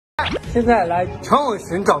现在来成偶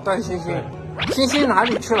寻找段星星，星星哪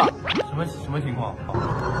里去了？什么情况？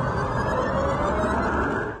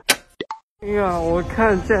哎呀，我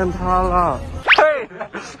看见他了。嘿，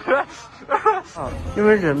因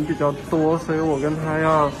为人比较多，所以我跟他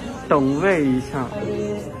要等位一下。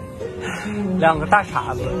两个大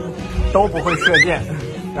傻子都不会射箭，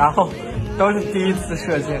然后都是第一次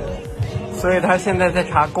射箭，所以他现在在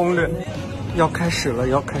查攻略。要开始了，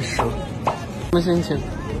要开始了。什么心情？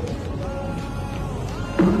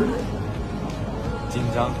紧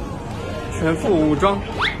张，全副武装。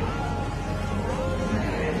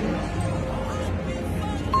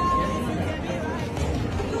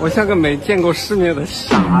我像个没见过世面的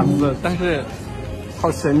傻子，但是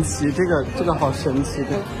好神奇，这个好神奇的，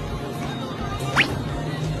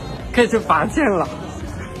可以去拔箭了。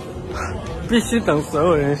必须等所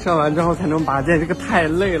有人射完之后才能拔箭，这个太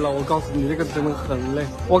累了。我告诉你，这个真的很累。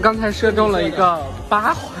我刚才射中了一个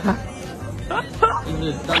8环，就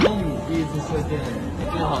是当中你第一次射箭，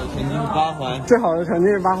最好的成绩是8环，最好的成绩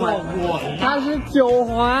是8环，他是9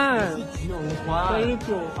环，他是9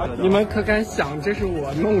环。你们可敢想，这是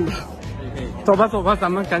我弄的。走吧走吧，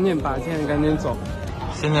咱们赶紧拔箭，赶紧走。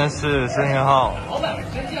现在是申元浩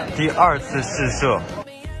第2次试射。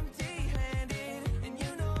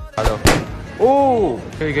哦，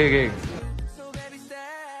可以，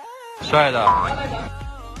帅的。滑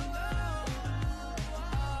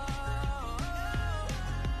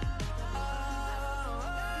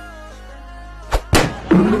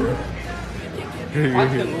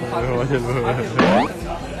铁卢。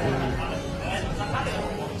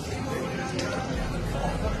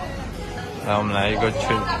来，我们来一个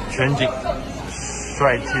全景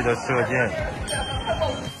帅气的射箭。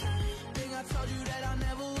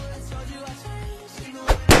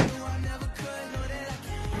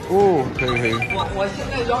哦，可以。我现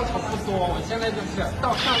在要求不多，我现在就是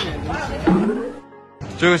到上面就行。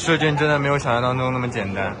这个射箭真的没有想象当中那么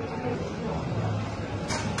简单。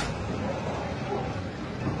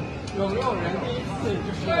有没有人第一次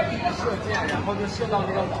就是射箭，然后就射到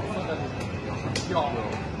那个黄色的里面？有。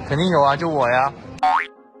肯定有啊，就我呀。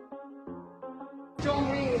救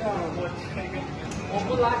命啊！我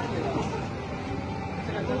不 lucky 了，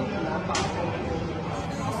这个真的很难把握。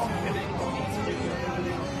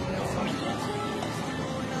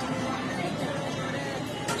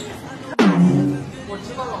我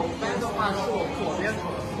知道了，我掰的话是我左边腿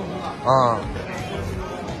松了。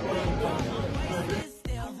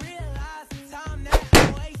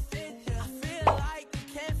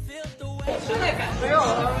现在感没有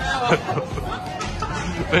了。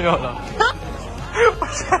没有了。我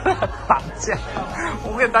现在打架，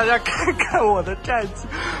我给大家看看我的战绩。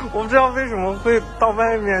我不知道为什么会到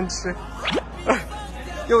外面去，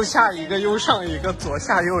右下一个，右上一个，左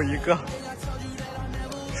下右一个。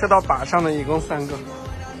射到靶上的一共3个，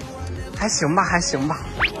还行吧。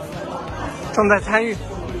重在参与，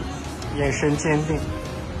眼神坚定，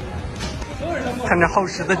看着厚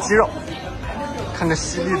实的肌肉，看着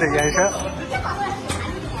犀利的眼神。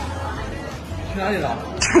去哪里了？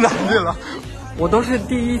我都是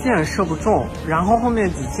第一箭射不中，然后后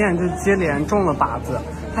面几箭就接连中了靶子。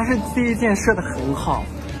他是第一箭射得很好，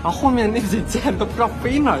然后后面那几箭都不知道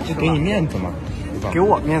飞哪去了。给你面子嘛，对吧？给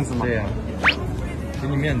我面子吗？对呀。给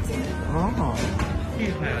你面子哦，厉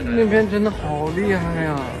害啊！那边真的好厉害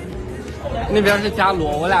呀！那边是伽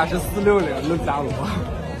罗，我俩是460的伽罗。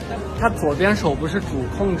他左边手不是主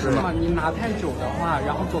控制吗？你拿太久的话，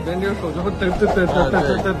然后左边这个手就会噔。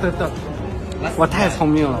我太聪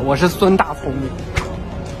明了，我是孙大聪明。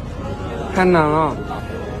太难了，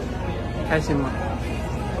开心吗？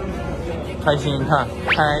开心，看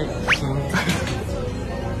开心。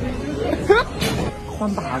换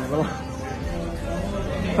靶子了。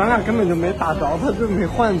咱俩根本就没打着，他就没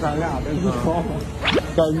换咱俩的，你知道吗？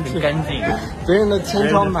干净，别人的千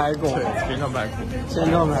疮百孔，千疮百孔。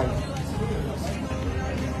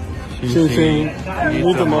星星，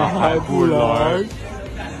你怎么还不来？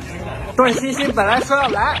段星星本来说要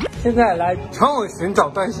来，现在来成偶寻找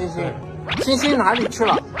段星星，星星哪里去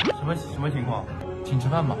了？什么情况？请吃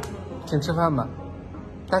饭吧。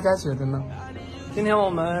大家觉得呢？今天我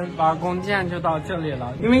们玩弓箭就到这里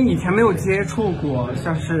了，因为以前没有接触过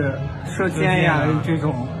像是射箭呀这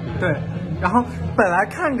种，对。然后本来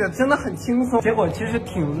看着真的很轻松，结果其实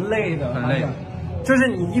挺累的，很累。就是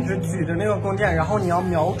你一直举着那个弓箭，然后你要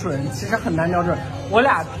瞄准，其实很难瞄准。我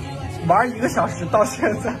俩玩1个小时到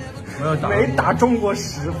现在没打中过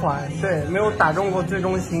10环，对，没有打中过最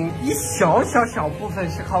中心。一小部分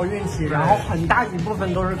是靠运气，然后很大一部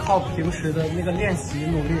分都是靠平时的那个练习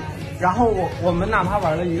努力。然后我们哪怕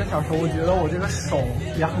玩了1个小时，我觉得我这个手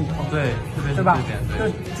也很疼，对，特别是对吧？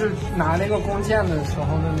对，就拿那个弓箭的时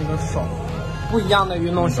候的那个手，不一样的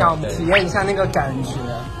运动项目，体验一下那个感觉。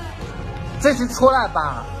这次出来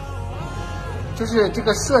吧，就是这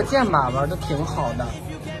个射箭吧，玩的挺好的，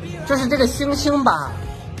就是这个星星吧，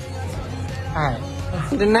哎，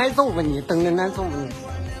等着奶走吧你，等着奶走吧你，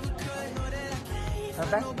拜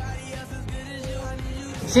拜。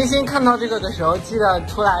星星看到这个的时候，记得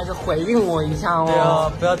出来是回应我一下哦。对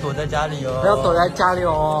哦，不要躲在家里哦。不要躲在家里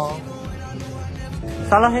哦。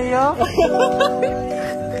撒了黑哟。